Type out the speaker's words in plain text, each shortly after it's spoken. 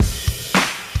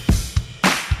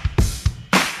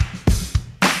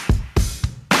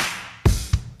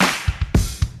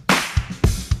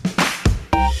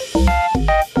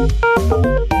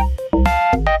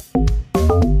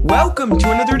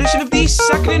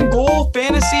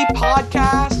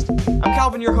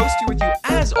your host here with you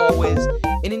as always.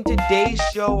 And in today's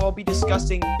show, I'll be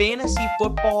discussing fantasy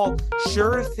football,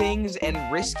 sure things,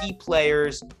 and risky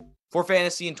players for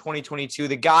fantasy in 2022.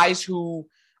 The guys who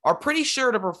are pretty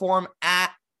sure to perform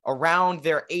at around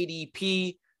their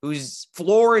ADP, whose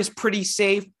floor is pretty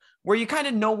safe, where you kind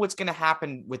of know what's going to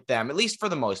happen with them, at least for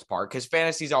the most part, because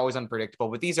fantasy is always unpredictable.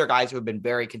 But these are guys who have been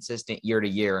very consistent year to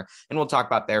year, and we'll talk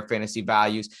about their fantasy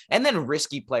values. And then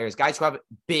risky players, guys who have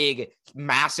big,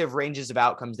 massive ranges of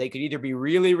outcomes. They could either be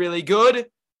really, really good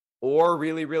or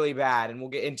really, really bad. And we'll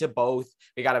get into both.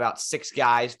 We got about 6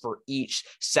 guys for each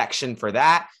section for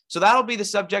that. So that'll be the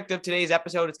subject of today's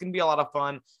episode. It's going to be a lot of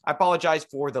fun. I apologize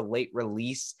for the late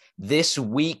release this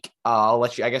week. I'll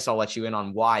let you in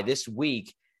on why. This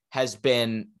week has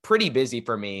been pretty busy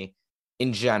for me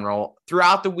in general.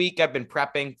 Throughout the week, I've been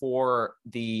prepping for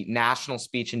the national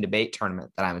speech and debate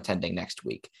tournament that I'm attending next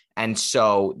week. And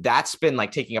so that's been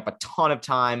like taking up a ton of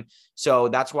time. So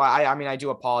that's why I do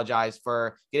apologize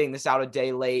for getting this out a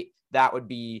day late. That would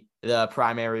be the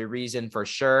primary reason for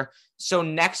sure. So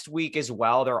next week as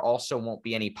well, there also won't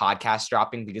be any podcast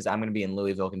dropping because I'm going to be in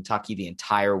Louisville, Kentucky the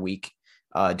entire week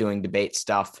doing debate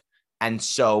stuff. And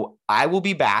so I will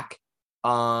be back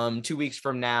 2 weeks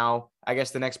from now. I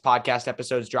guess the next podcast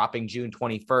episode is dropping June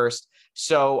 21st.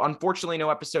 So unfortunately, no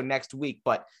episode next week,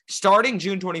 but starting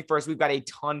June 21st, we've got a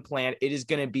ton planned. It is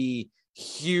going to be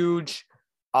huge.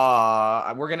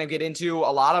 We're going to get into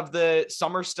a lot of the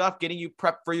summer stuff, getting you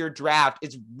prepped for your draft.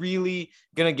 It's really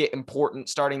going to get important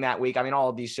starting that week. I mean, all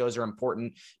of these shows are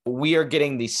important, but we are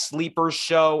getting the Sleepers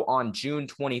show on June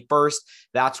 21st.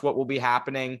 That's what will be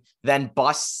happening. Then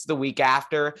Busts the week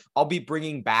after. I'll be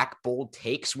bringing back bold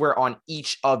takes where on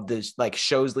each of the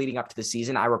shows leading up to the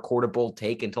season, I record a bold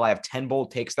take until I have 10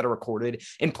 bold takes that are recorded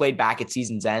and played back at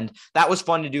season's end. That was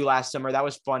fun to do last summer. That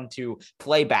was fun to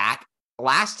play back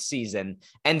last season.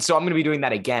 And so I'm going to be doing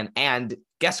that again. And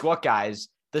guess what, guys?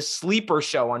 The Sleeper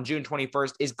show on June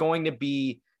 21st is going to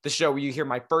be the show where you hear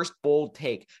my first bold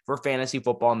take for fantasy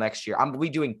football next year. I'm going to be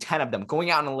doing 10 of them, going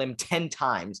out on a limb 10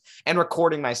 times and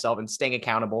recording myself and staying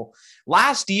accountable.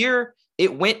 Last year,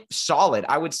 it went solid.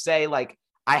 I would say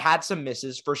I had some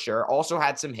misses for sure. Also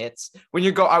had some hits.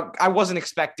 I wasn't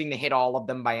expecting to hit all of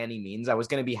them by any means. I was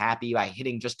going to be happy by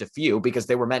hitting just a few because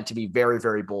they were meant to be very,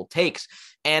 very bold takes.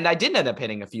 And I did end up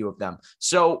hitting a few of them.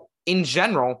 So in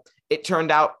general, it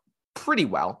turned out pretty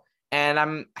well. And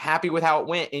I'm happy with how it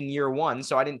went in year one.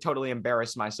 So I didn't totally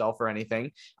embarrass myself or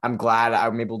anything. I'm glad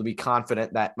I'm able to be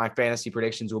confident that my fantasy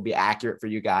predictions will be accurate for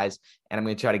you guys. And I'm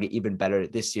going to try to get even better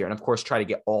this year. And of course, try to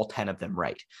get all 10 of them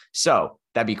right. So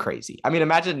that'd be crazy. I mean,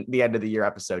 imagine the end of the year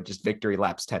episode, just victory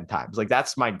laps 10 times.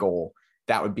 That's my goal.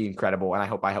 That would be incredible. And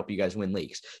I help you guys win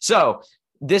leagues. So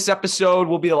this episode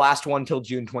will be the last one till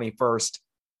June 21st.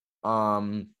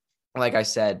 Like I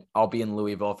said, I'll be in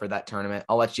Louisville for that tournament.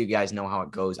 I'll let you guys know how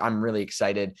it goes. I'm really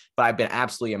excited, but I've been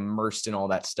absolutely immersed in all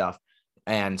that stuff.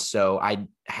 And so I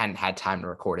hadn't had time to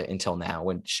record it until now,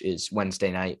 which is Wednesday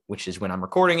night, which is when I'm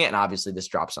recording it. And obviously this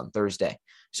drops on Thursday.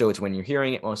 So it's when you're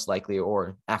hearing it most likely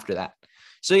or after that.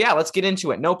 So yeah, let's get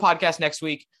into it. No podcast next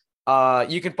week.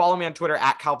 You can follow me on Twitter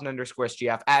at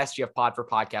Calvin_SGF, at SGF Pod for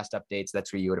podcast updates.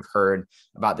 That's where you would have heard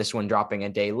about this one dropping a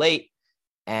day late.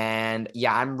 And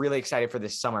yeah, I'm really excited for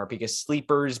this summer because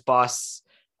sleepers, busts,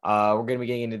 we're going to be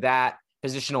getting into that.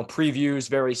 Positional previews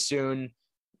very soon.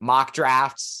 Mock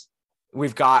drafts.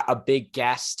 We've got a big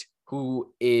guest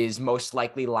who is most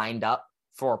likely lined up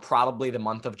for probably the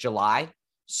month of July.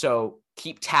 So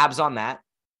keep tabs on that.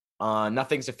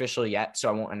 Nothing's official yet, so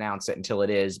I won't announce it until it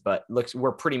is, but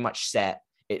we're pretty much set.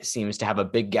 It seems to have a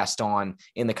big guest on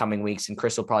in the coming weeks, and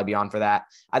Chris will probably be on for that.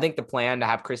 I think the plan to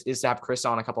have Chris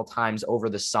on a couple of times over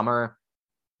the summer,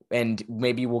 and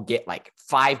maybe we'll get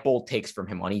 5 bold takes from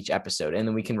him on each episode, and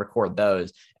then we can record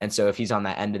those. And so if he's on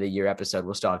that end of the year episode,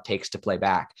 we'll still have takes to play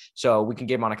back. So we can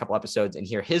get him on a couple episodes and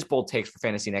hear his bold takes for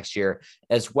fantasy next year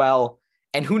as well.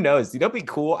 And who knows? That'd be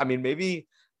cool. I mean, maybe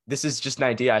this is just an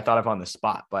idea I thought of on the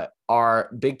spot, but our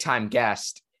big time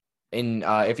guest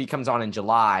if he comes on in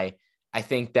July, I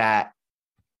think that'd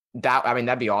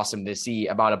be awesome to see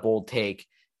about a bold take,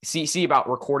 see about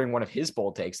recording one of his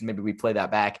bold takes. And maybe we play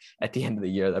that back at the end of the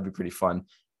year. That'd be pretty fun.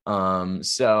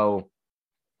 So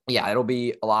yeah, it'll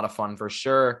be a lot of fun for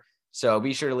sure. So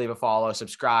be sure to leave a follow,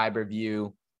 subscribe,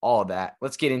 review, all of that.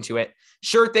 Let's get into it.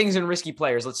 Sure things and risky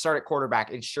players. Let's start at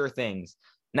quarterback and sure things.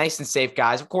 Nice and safe,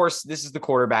 guys. Of course, this is the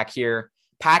quarterback here.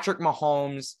 Patrick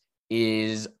Mahomes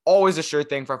is always a sure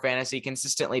thing for fantasy,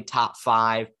 consistently top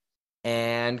 5.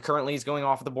 And currently he's going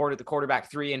off the board at the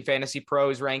quarterback 3 in Fantasy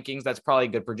Pros rankings. That's probably a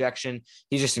good projection.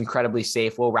 He's just incredibly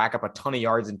safe. Will rack up a ton of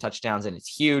yards and touchdowns, and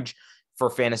it's huge for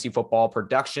fantasy football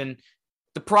production.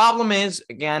 The problem is,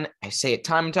 again, I say it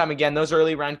time and time again, those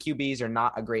early round QBs are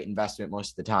not a great investment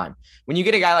most of the time. When you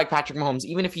get a guy like Patrick Mahomes,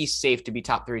 even if he's safe to be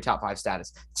top 3, top 5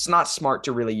 status, it's not smart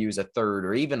to really use a third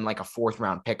or even like a 4th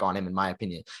round pick on him, in my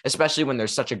opinion, especially when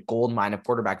there's such a gold mine of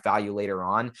quarterback value later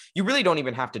on. You really don't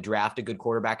even have to draft a good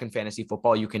quarterback in fantasy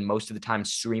football. You can most of the time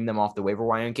stream them off the waiver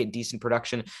wire and get decent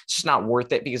production. It's just not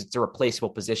worth it because it's a replaceable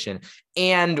position.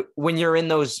 And when you're in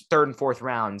those 3rd and 4th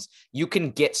rounds, you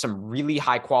can get some really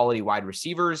high quality wide receivers.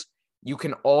 You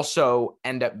can also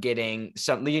end up getting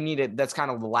something you needed. That's kind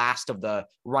of the last of the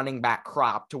running back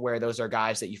crop, to where those are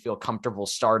guys that you feel comfortable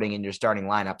starting in your starting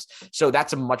lineups. So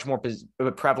that's a much more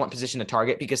prevalent position to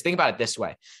target, because think about it this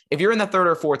way. If you're in the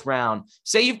 3rd or 4th round,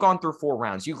 say you've gone through 4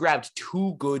 rounds, you grabbed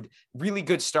 2 good, really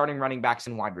good starting running backs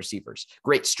and wide receivers.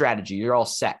 Great strategy. You're all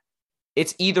set.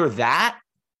 It's either that,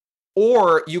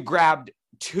 or you grabbed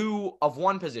 2 of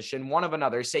one position, 1 of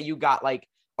another. Say you got like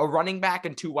a running back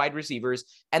and 2 wide receivers,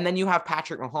 and then you have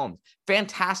Patrick Mahomes.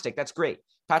 Fantastic. That's great.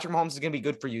 Patrick Mahomes is going to be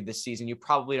good for you this season. You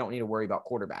probably don't need to worry about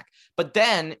quarterback. But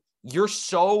then you're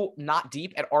so not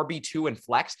deep at RB2 and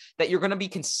flex that you're going to be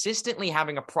consistently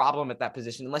having a problem at that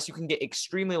position unless you can get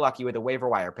extremely lucky with a waiver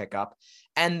wire pickup.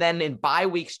 And then in bye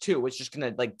weeks too, it's just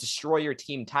going to like destroy your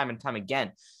team time and time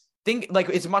again. Think like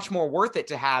it's much more worth it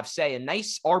to have, say, a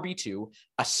nice RB2,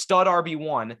 a stud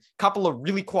RB1, couple of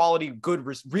really quality,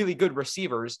 really good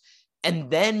receivers,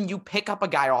 and then you pick up a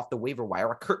guy off the waiver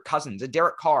wire, a Kirk Cousins, a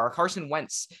Derek Carr, a Carson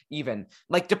Wentz, even,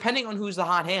 like, depending on who's the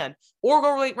hot hand, or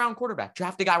go late round quarterback.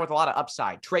 Draft a guy with a lot of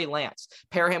upside. Trey Lance,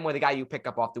 pair him with a guy you pick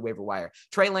up off the waiver wire.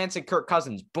 Trey Lance and Kirk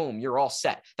Cousins, boom, you're all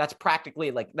set. That's practically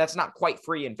like, that's not quite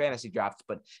free in fantasy drafts,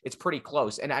 but it's pretty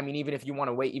close. And I mean, even if you want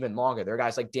to wait even longer, there are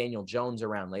guys like Daniel Jones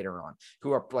around later on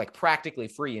who are like practically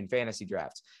free in fantasy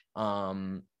drafts. I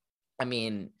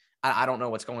mean, I don't know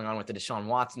what's going on with the Deshaun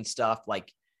Watson stuff.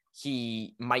 Like,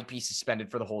 he might be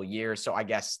suspended for the whole year. So I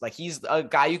guess like he's a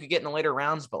guy you could get in the later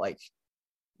rounds, but like,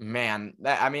 man,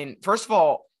 I mean, first of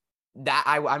all, that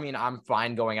I mean, I'm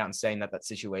fine going out and saying that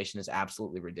situation is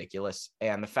absolutely ridiculous.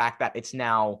 And the fact that it's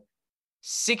now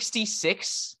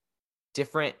 66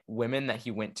 different women that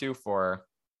he went to for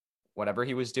whatever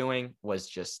he was doing was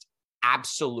just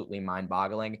absolutely mind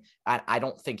boggling. I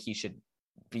don't think he should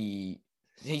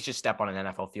step on an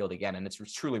NFL field again. And it's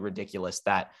truly ridiculous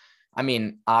that, I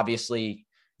mean, obviously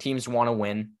teams want to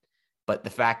win, but the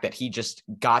fact that he just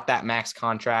got that max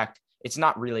contract, it's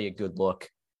not really a good look.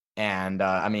 And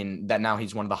I mean, that now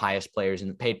he's one of the highest players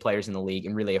and paid players in the league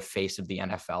and really a face of the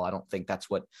NFL. I don't think that's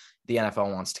what the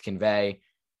NFL wants to convey.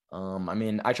 I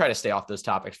mean, I try to stay off those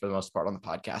topics for the most part on the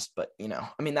podcast, but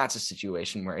I mean, that's a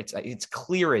situation where it's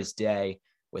clear as day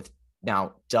with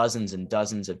now dozens and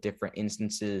dozens of different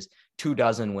instances,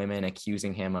 24 women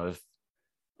accusing him of,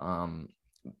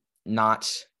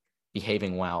 not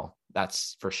behaving well.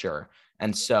 That's for sure.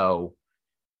 And so,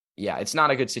 yeah, it's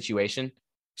not a good situation.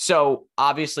 So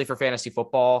obviously for fantasy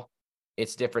football,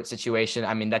 it's a different situation.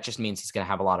 I mean, that just means he's going to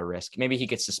have a lot of risk. Maybe he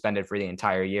gets suspended for the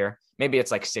entire year. Maybe it's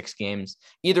like 6 games.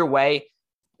 Either way,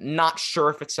 not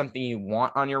sure if it's something you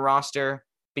want on your roster,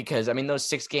 because I mean, those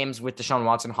 6 games with Deshaun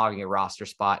Watson hogging a roster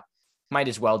spot, might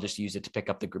as well just use it to pick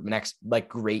up the next like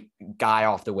great guy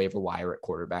off the waiver wire at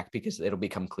quarterback, because it'll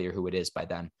become clear who it is by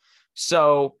then.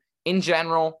 So in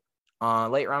general,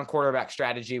 late round quarterback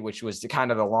strategy, which was the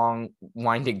kind of the long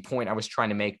winding point I was trying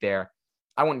to make there,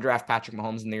 I wouldn't draft Patrick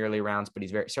Mahomes in the early rounds, but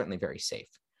he's certainly very safe.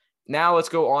 Now let's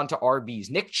go on to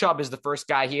RBs. Nick Chubb is the first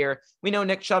guy here. We know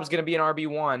Nick Chubb's going to be an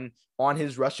RB1 on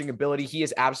his rushing ability. He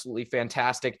is absolutely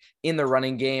fantastic in the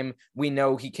running game. We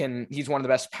know he's one of the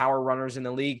best power runners in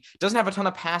the league. Doesn't have a ton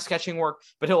of pass catching work,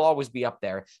 but he'll always be up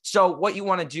there. So what you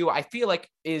want to do, I feel like,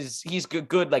 is he's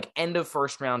good like end of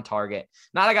first round target.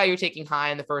 Not a guy you're taking high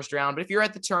in the first round, but if you're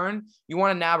at the turn, you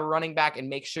want to nab a running back and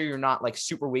make sure you're not like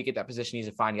super weak at that position. He's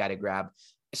a fine guy to grab.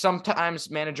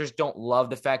 Sometimes managers don't love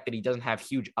the fact that he doesn't have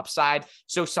huge upside.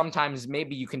 So sometimes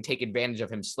maybe you can take advantage of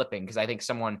him slipping, because I think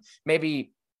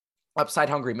maybe upside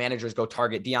hungry managers go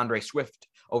target DeAndre Swift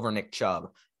over Nick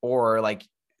Chubb, or like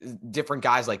different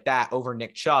guys like that over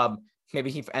Nick Chubb. Maybe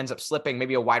he ends up slipping,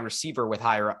 maybe a wide receiver with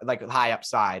high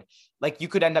upside. Like you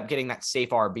could end up getting that safe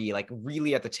RB, like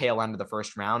really at the tail end of the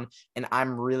first round. And I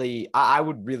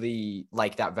would really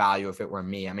like that value if it were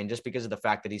me. I mean, just because of the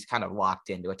fact that he's kind of locked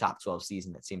into a top 12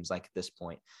 season, it seems like at this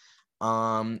point.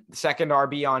 Second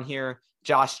RB on here,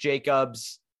 Josh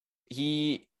Jacobs.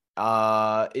 He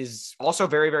is also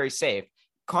very, very safe.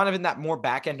 kind of in that more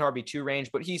back-end RB2 range,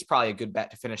 but he's probably a good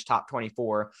bet to finish top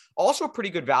 24. Also a pretty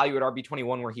good value at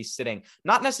RB21 where he's sitting.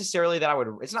 Not necessarily that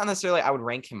it's not necessarily I would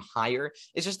rank him higher.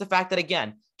 It's just the fact that,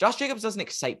 again, Josh Jacobs doesn't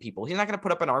excite people. He's not going to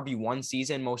put up an RB1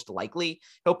 season, most likely.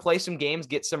 He'll play some games,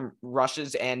 get some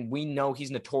rushes, and we know he's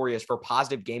notorious for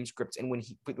positive game scripts. And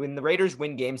when the Raiders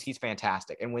win games, he's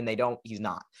fantastic. And when they don't, he's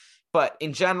not. But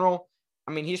in general,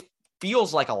 I mean, he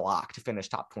feels like a lock to finish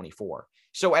top 24.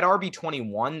 So at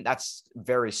RB21, that's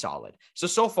very solid.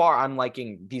 So far, I'm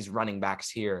liking these running backs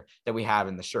here that we have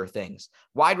in the sure things.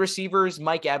 Wide receivers,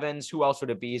 Mike Evans, who else would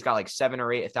it be? He's got like 7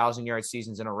 or 8 1,000-yard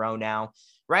seasons in a row now.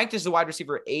 Ranked as the wide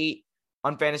receiver 8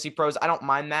 on Fantasy Pros. I don't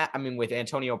mind that. I mean, with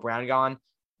Antonio Brown gone,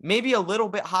 maybe a little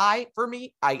bit high for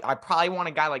me. I probably want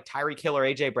a guy like Tyreek Hill or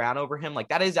A.J. Brown over him. Like,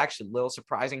 that is actually a little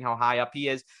surprising how high up he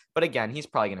is. But again, he's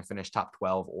probably going to finish top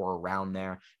 12 or around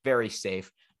there. Very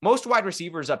safe. Most wide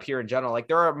receivers up here in general, like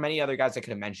there are many other guys I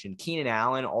could have mentioned. Keenan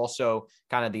Allen, also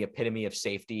kind of the epitome of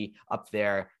safety up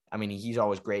there. I mean, he's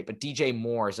always great, but DJ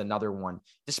Moore is another one.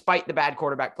 Despite the bad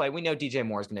quarterback play, we know DJ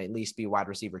Moore is going to at least be wide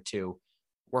receiver 2.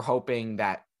 We're hoping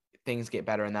that things get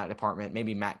better in that department.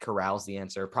 Maybe Matt Corral's the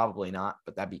answer. Probably not,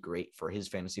 but that'd be great for his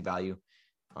fantasy value.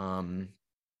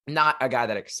 Not a guy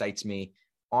that excites me.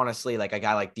 Honestly, like a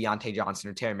guy like Deontay Johnson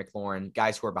or Terry McLaurin,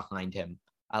 guys who are behind him,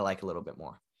 I like a little bit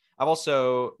more.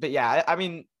 I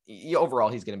mean, overall,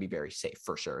 he's going to be very safe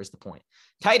for sure is the point.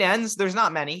 Tight ends, there's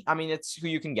not many. I mean, it's who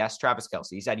you can guess. Travis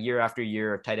Kelce. He's had year after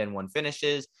year of tight end 1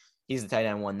 finishes. He's the tight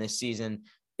end 1 this season.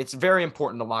 It's very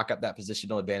important to lock up that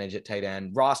positional advantage at tight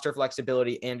end. Roster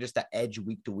flexibility and just that edge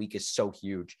week to week is so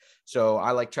huge. So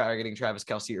I like targeting Travis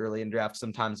Kelce early in draft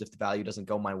sometimes if the value doesn't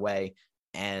go my way.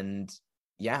 And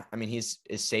yeah, I mean, he's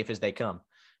as safe as they come.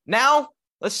 Now,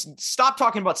 let's stop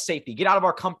talking about safety. Get out of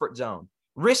our comfort zone.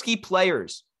 Risky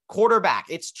players, quarterback.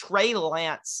 It's Trey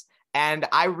Lance. And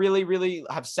I really, really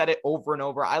have said it over and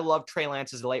over. I love Trey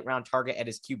Lance as a late round target at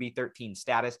his QB 13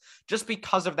 status just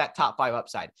because of that top 5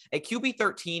 upside. At QB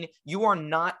 13, you are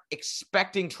not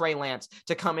expecting Trey Lance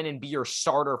to come in and be your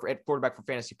starter at quarterback for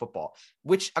fantasy football,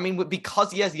 which, I mean,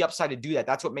 because he has the upside to do that,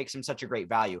 that's what makes him such a great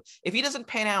value. If he doesn't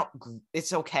pan out,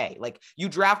 it's okay. Like, you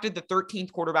drafted the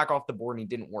 13th quarterback off the board and he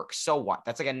didn't work. So what?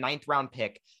 That's like a 9th round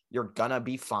pick. You're gonna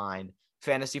be fine.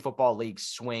 Fantasy football leagues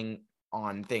swing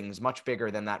on things much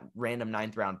bigger than that random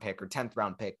 9th round pick or 10th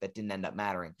round pick that didn't end up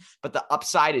mattering. But the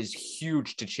upside is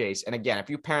huge to chase. And again,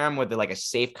 if you pair him with like a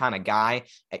safe kind of guy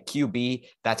at QB,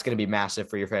 that's going to be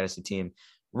massive for your fantasy team.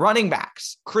 Running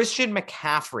backs, Christian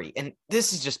McCaffrey. And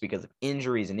this is just because of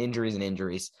injuries.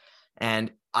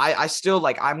 And I still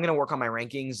I'm going to work on my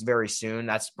rankings very soon.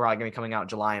 That's probably going to be coming out in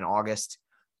July and August.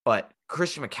 But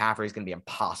Christian McCaffrey is going to be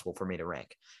impossible for me to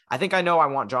rank. I think I know I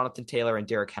want Jonathan Taylor and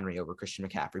Derrick Henry over Christian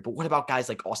McCaffrey. But what about guys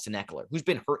like Austin Eckler, who's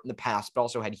been hurt in the past, but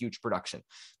also had huge production?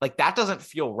 Like, that doesn't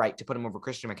feel right to put him over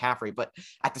Christian McCaffrey. But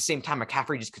at the same time,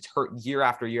 McCaffrey just gets hurt year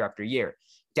after year after year.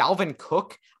 Dalvin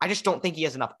Cook, I just don't think he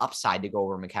has enough upside to go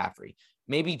over McCaffrey.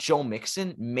 Maybe Joe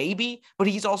Mixon, maybe, but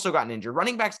he's also gotten injured.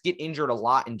 Running backs get injured a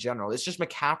lot in general. It's just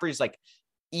McCaffrey's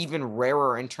even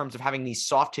rarer in terms of having these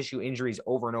soft tissue injuries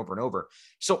over and over and over.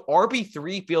 So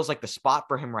RB3 feels like the spot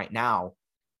for him right now,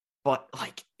 but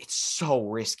it's so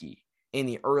risky in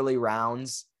the early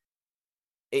rounds.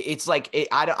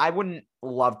 I wouldn't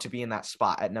love to be in that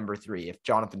spot at number 3. If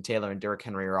Jonathan Taylor and Derrick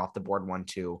Henry are off the board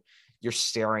 1-2, you're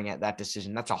staring at that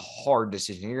decision. That's a hard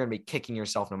decision. You're going to be kicking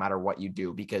yourself no matter what you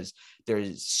do because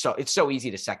it's so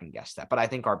easy to second guess that. But I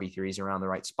think RB3 is around the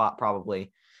right spot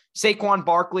probably. Saquon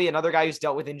Barkley, another guy who's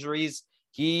dealt with injuries.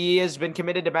 He has been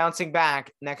committed to bouncing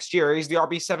back next year. He's the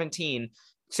RB17.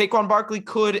 Saquon Barkley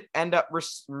could end up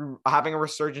having a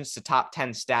resurgence to top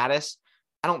 10 status.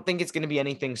 I don't think it's going to be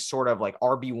anything sort of like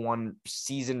RB1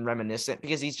 season reminiscent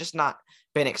because he's just not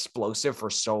been explosive for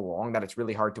so long that it's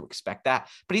really hard to expect that.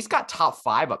 But he's got top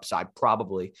 5 upside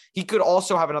probably. He could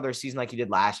also have another season like he did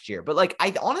last year. But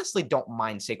I honestly don't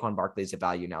mind Saquon Barkley as a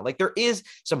value now. There is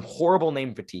some horrible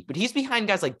name fatigue, but he's behind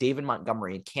guys like David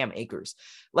Montgomery and Cam Akers.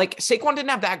 Saquon didn't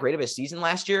have that great of a season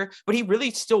last year, but he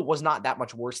really still was not that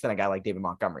much worse than a guy like David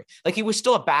Montgomery. He was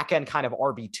still a back end kind of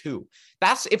RB2.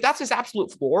 If that's his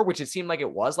absolute floor, which it seemed like it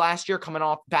was last year, coming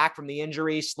back from the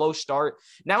injury, slow start.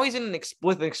 Now he's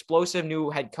with an explosive new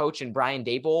head coach in Brian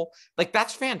Daboll.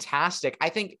 That's fantastic. I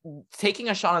think taking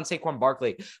a shot on Saquon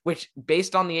Barkley, which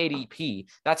based on the ADP,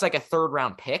 that's like a 3rd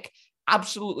round pick.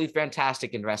 Absolutely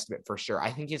fantastic investment for sure.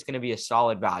 I think he's going to be a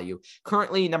solid value.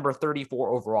 Currently number 34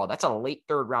 overall. That's a late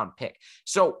 3rd round pick.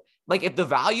 So if the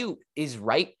value is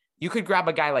right, you could grab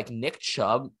a guy like Nick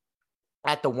Chubb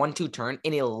at the 1-2 turn,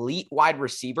 an elite wide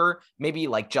receiver, maybe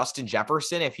like Justin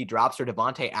Jefferson if he drops, or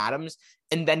Devontae Adams,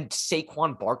 and then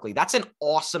Saquon Barkley. That's an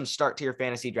awesome start to your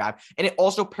fantasy draft. And it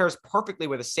also pairs perfectly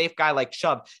with a safe guy like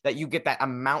Chubb that you get that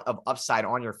amount of upside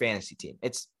on your fantasy team.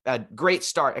 It's a great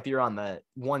start if you're on the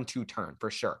 1-2 turn for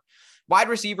sure. Wide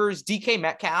receivers, DK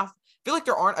Metcalf. I feel like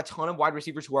there aren't a ton of wide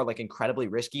receivers who are like incredibly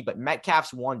risky, but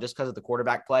Metcalf's one just because of the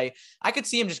quarterback play. I could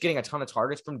see him just getting a ton of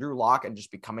targets from Drew Lock and just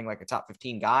becoming like a top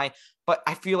 15 guy. But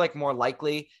I feel like more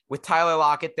likely with Tyler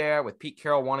Lockett there, with Pete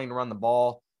Carroll wanting to run the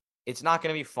ball, it's not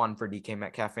going to be fun for DK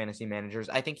Metcalf fantasy managers.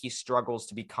 I think he struggles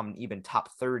to become even top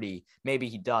 30. Maybe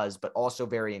he does, but also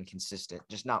very inconsistent.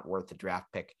 Just not worth the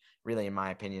draft pick, really, in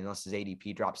my opinion, unless his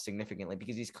ADP drops significantly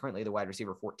because he's currently the wide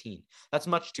receiver 14. That's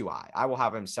much too high. I will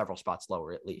have him several spots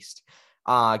lower at least.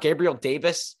 Gabriel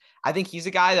Davis, I think he's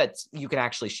a guy that you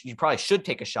probably should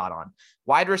take a shot on.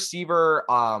 Wide receiver,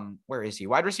 where is he?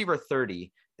 Wide receiver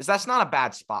 30. That's not a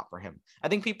bad spot for him. I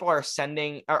think people are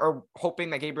hoping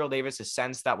that Gabriel Davis has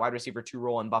sensed that wide receiver 2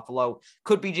 role in Buffalo.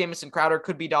 Could be Jamison Crowder,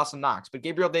 could be Dawson Knox, but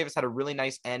Gabriel Davis had a really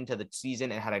nice end to the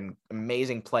season and had an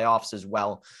amazing playoffs as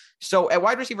well. So at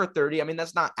wide receiver 30, I mean,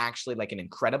 that's not actually like an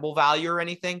incredible value or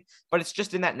anything, but it's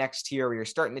just in that next tier where you're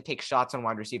starting to take shots on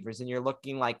wide receivers and you're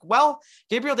looking like, well,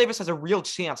 Gabriel Davis has a real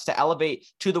chance to elevate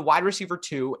to the wide receiver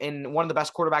 2 in one of the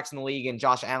best quarterbacks in the league in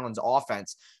Josh Allen's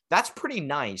offense. That's pretty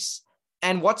nice.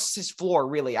 And what's his floor,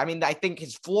 really? I mean, I think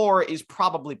his floor is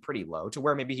probably pretty low to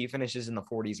where maybe he finishes in the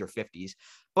 40s or 50s.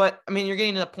 But, I mean, you're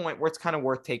getting to the point where it's kind of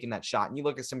worth taking that shot. And you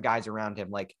look at some guys around him,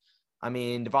 like, I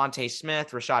mean, Devontae Smith,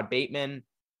 Rashad Bateman,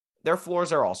 their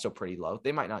floors are also pretty low.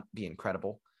 They might not be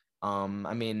incredible. I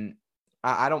mean,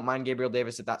 I don't mind Gabriel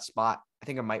Davis at that spot. I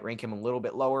think I might rank him a little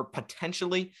bit lower,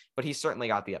 potentially, but he's certainly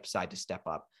got the upside to step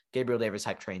up. Gabriel Davis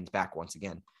hype train's back once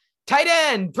again. Tight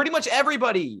end, pretty much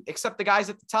everybody except the guys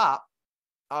at the top.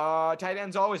 Tight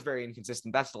end's always very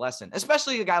inconsistent. That's the lesson,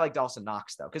 especially a guy like Dawson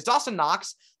Knox, though, because Dawson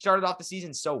Knox started off the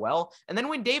season so well. And then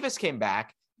when Davis came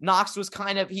back, Knox was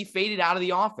he faded out of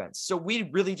the offense. So we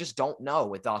really just don't know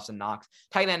with Dawson Knox.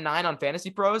 Tight end 9 on Fantasy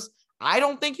Pros. I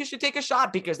don't think you should take a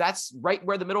shot because that's right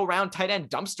where the middle round tight end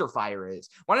dumpster fire is.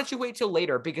 Why don't you wait till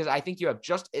later? Because I think you have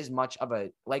just as much of a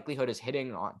likelihood as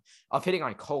hitting on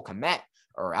Cole Kmet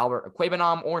or Albert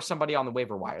Okwuegbunam or somebody on the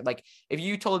waiver wire. Like if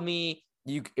you told me,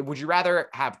 would you rather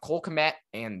have Cole Kmet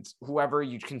and whoever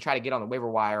you can try to get on the waiver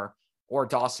wire or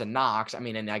Dawson Knox? I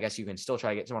mean, and I guess you can still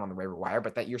try to get someone on the waiver wire,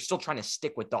 but that you're still trying to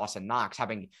stick with Dawson Knox,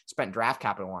 having spent draft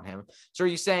capital on him. So are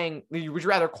you saying, would you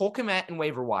rather Cole Kmet and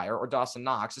waiver wire or Dawson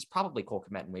Knox? It's probably Cole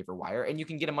Kmet and waiver wire, and you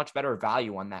can get a much better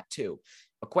value on that too.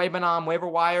 Okwuegbunam waiver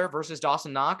wire versus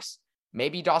Dawson Knox,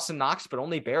 maybe Dawson Knox, but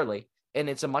only barely. And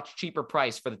it's a much cheaper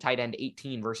price for the tight end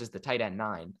 18 versus the tight end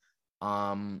 9.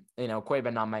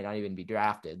 Okwuegbunam might not even be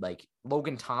drafted. Like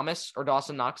Logan Thomas or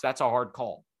Dawson Knox, that's a hard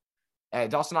call.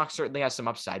 Dawson Knox certainly has some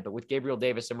upside, but with Gabriel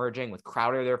Davis emerging, with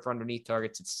Crowder there for underneath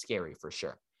targets, it's scary for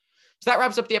sure. So that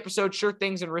wraps up the episode. Sure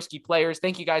things and risky players.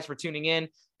 Thank you guys for tuning in.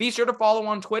 Be sure to follow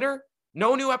on Twitter.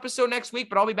 No new episode next week,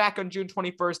 but I'll be back on June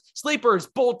 21st. Sleepers,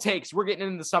 bold takes. We're getting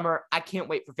into the summer. I can't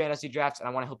wait for fantasy drafts, and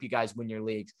I want to help you guys win your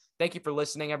leagues. Thank you for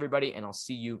listening, everybody, and I'll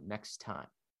see you next time.